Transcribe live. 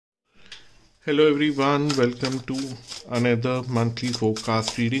Hello everyone, welcome to another monthly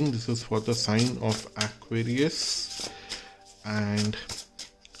forecast reading. This is for the sign of Aquarius and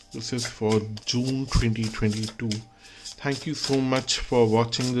this is for June 2022. Thank you so much for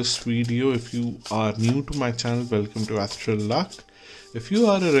watching this video. If you are new to my channel, welcome to Astral Luck. If you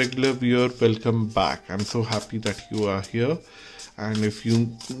are a regular viewer, welcome back. I'm so happy that you are here. And if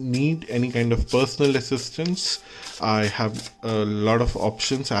you need any kind of personal assistance, I have a lot of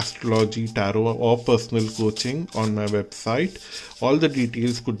options: astrology, tarot, or personal coaching on my website. All the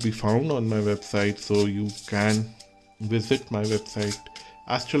details could be found on my website, so you can visit my website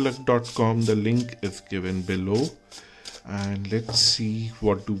astroluck.com. The link is given below. And let's see,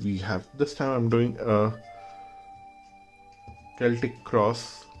 what do we have this time. I'm doing a Celtic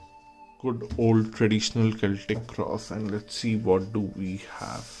cross, good old traditional Celtic cross, and let's see what do we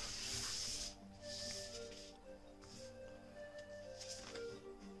have.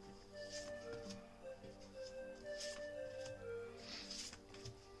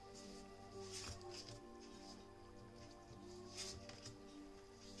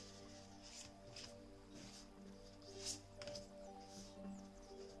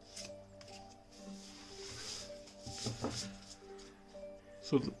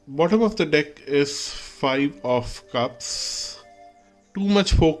 So the bottom of the deck is 5 of Cups. Too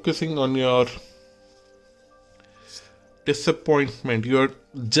much focusing on your disappointment. You're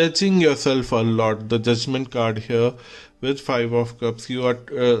judging yourself a lot. The Judgment card here with 5 of Cups. You are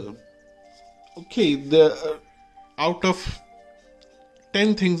out of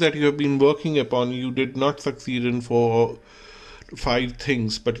 10 things that you have been working upon, you did not succeed in 4 or 5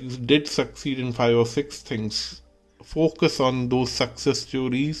 things, but you did succeed in 5 or 6 things. Focus on those success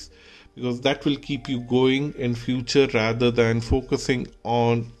stories, because that will keep you going in future, rather than focusing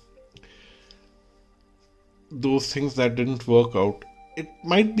on those things that didn't work out. It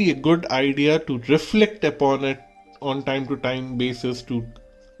might be a good idea to reflect upon it on time to time basis, to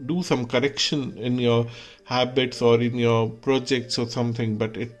do some correction in your habits or in your projects or something,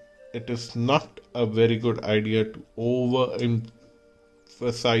 but it is not a very good idea to over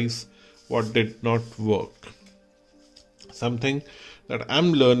emphasize what did not work. Something that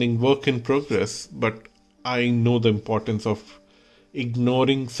I'm learning, work in progress, but I know the importance of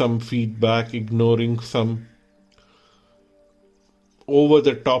ignoring some feedback, ignoring some over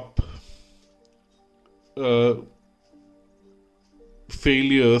the top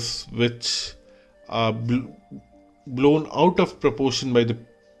failures which are blown out of proportion by the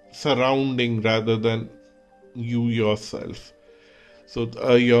surrounding rather than you yourself. So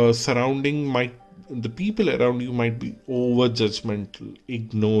your surrounding might, the people around you might be over judgmental.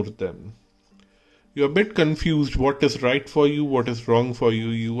 Ignore them. You're a bit confused what is right for you, what is wrong for you.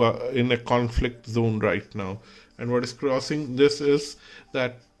 You are in a conflict zone right now, and what is crossing this is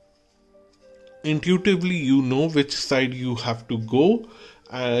that intuitively you know which side you have to go,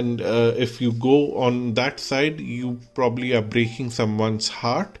 and if you go on that side, you probably are breaking someone's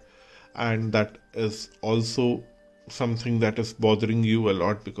heart, and that is also something that is bothering you a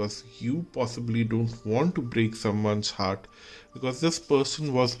lot, because you possibly don't want to break someone's heart, because this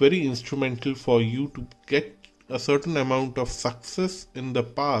person was very instrumental for you to get a certain amount of success in the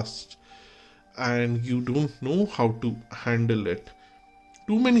past, and you don't know how to handle it.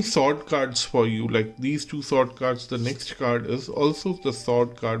 Too many sword cards for you, like these 2 sword cards. The next card is also the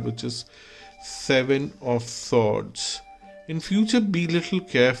sword card, which is 7 of Swords. In future, be little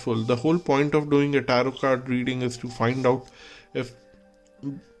careful. The whole point of doing a tarot card reading is to find out if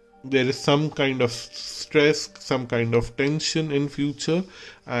there is some kind of stress, some kind of tension in future,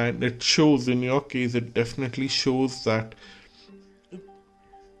 and it shows. In your case, it definitely shows that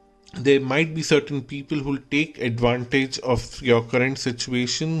there might be certain people who will take advantage of your current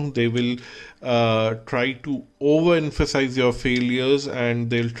situation. They will try to overemphasize your failures, and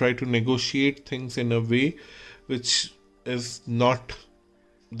they'll try to negotiate things in a way which is not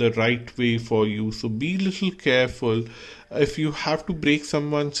the right way for you. So be little careful. If you have to break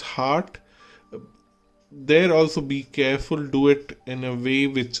someone's heart, there also be careful. Do it in a way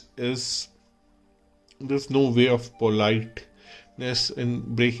which is, there's no way of politeness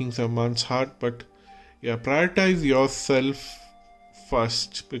in breaking someone's heart, but yeah, prioritize yourself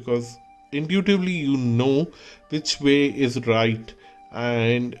first, because intuitively you know which way is right,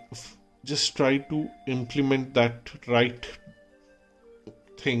 and just try to implement that right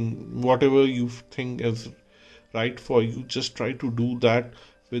thing. Whatever you think is right for you, just try to do that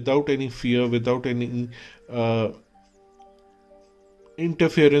without any fear, without any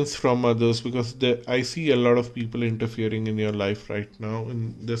interference from others, because I see a lot of people interfering in your life right now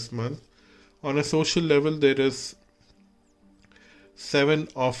in this month. On a social level, there is 7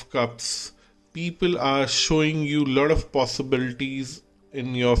 of Cups. people are showing you a lot of possibilities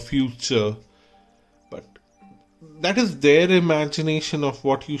in your future, but that is their imagination of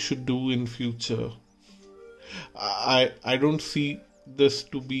what you should do in future. I don't see this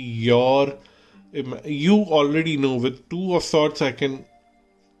to be your you already know. With Two of Swords, I can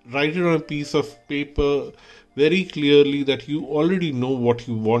write it on a piece of paper very clearly that you already know what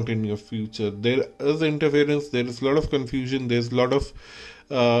you want in your future. There is interference, there is a lot of confusion, there's a lot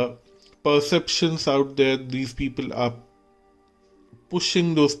of perceptions out there. These people are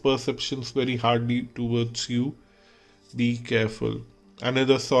pushing those perceptions very hardly towards you. Be careful.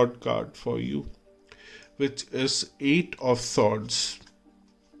 Another sword card for you, which is Eight of Swords.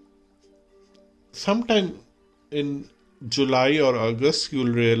 Sometime in July or August,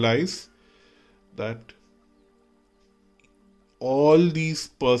 you'll realize that all these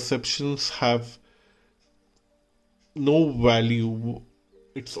perceptions have no value.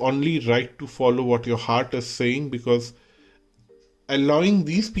 It's only right to follow what your heart is saying, because allowing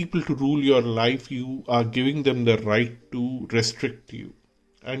these people to rule your life, you are giving them the right to restrict you.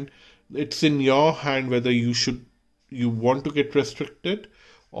 And it's in your hand whether you want to get restricted,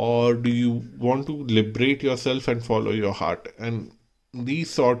 or do you want to liberate yourself and follow your heart. And these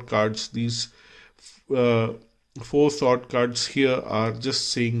sword cards, these 4 sword cards here are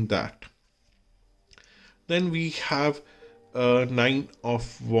just saying that. Then we have Nine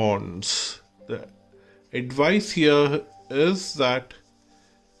of Wands. The advice here is that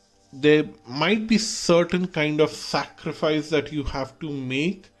there might be certain kind of sacrifice that you have to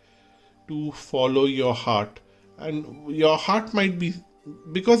make to follow your heart. And your heart might be,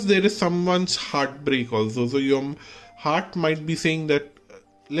 because there is someone's heartbreak also, so your heart might be saying that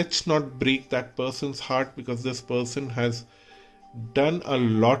let's not break that person's heart, because this person has done a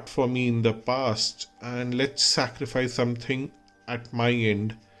lot for me in the past, and let's sacrifice something at my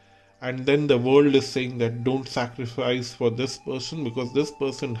end. And then the world is saying that don't sacrifice for this person, because this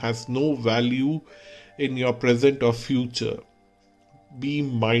person has no value in your present or future. Be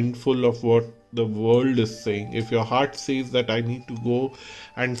mindful of what the world is saying. If your heart says that I need to go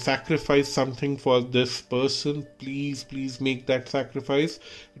and sacrifice something for this person, please make that sacrifice.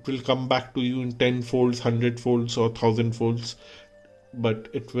 It will come back to you in 10 folds, 100 folds, or 1,000 folds, but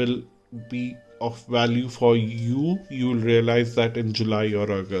it will be of value for you. You will realize that in July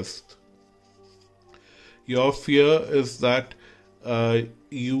or August. Your fear is that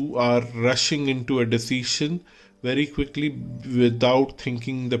you are rushing into a decision very quickly without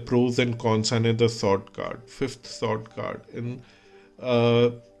thinking the pros and cons. Another sword card, 5th sword card in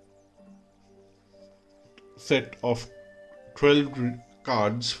a set of 12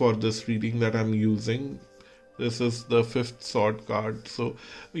 cards for this reading that I'm using. This is the 5th sword card. So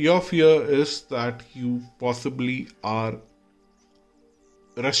your fear is that you possibly are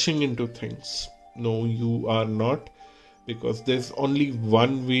rushing into things. No, you are not, because there's only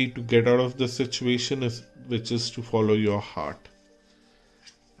one way to get out of the situation, which is to follow your heart.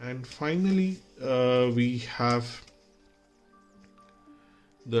 And finally, we have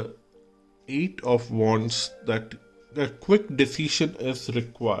the 8 of Wands, that a quick decision is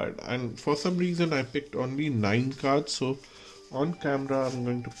required. And for some reason, I picked only 9 cards. So on camera, I'm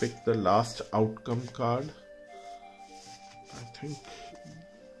going to pick the last outcome card. I think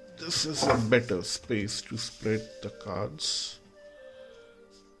this is a better space to spread the cards.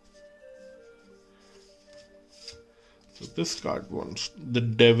 So this card the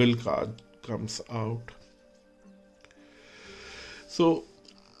Devil card comes out. So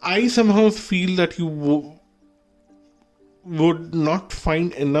I somehow feel that you would not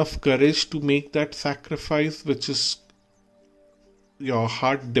find enough courage to make that sacrifice, which is your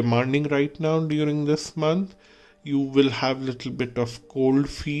heart demanding right now during this month. You will have little bit of cold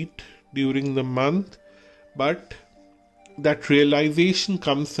feet during the month, but that realization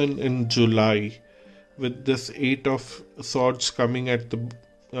comes in July, with this 8 of Swords coming at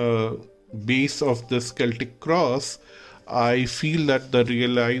the base of this Celtic cross. I feel that the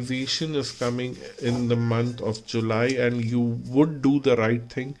realization is coming in the month of July, and you would do the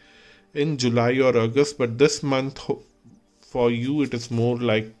right thing in July or August. But this month for you, it is more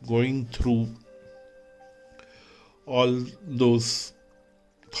like going through all those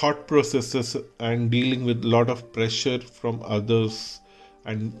thought processes and dealing with a lot of pressure from others,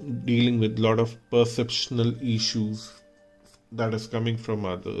 and dealing with a lot of perceptional issues that is coming from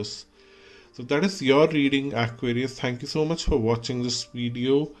others. So that is your reading, Aquarius. Thank you so much for watching this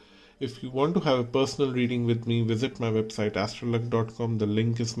video. If you want to have a personal reading with me, visit my website astralluck.com. The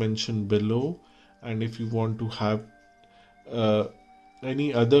link is mentioned below. And if you want to have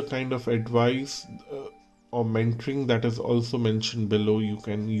any other kind of advice or mentoring, that is also mentioned below. You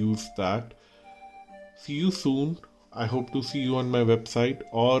can use that. See you soon. I hope to see you on my website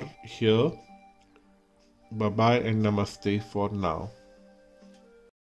or here. Bye bye and namaste for now.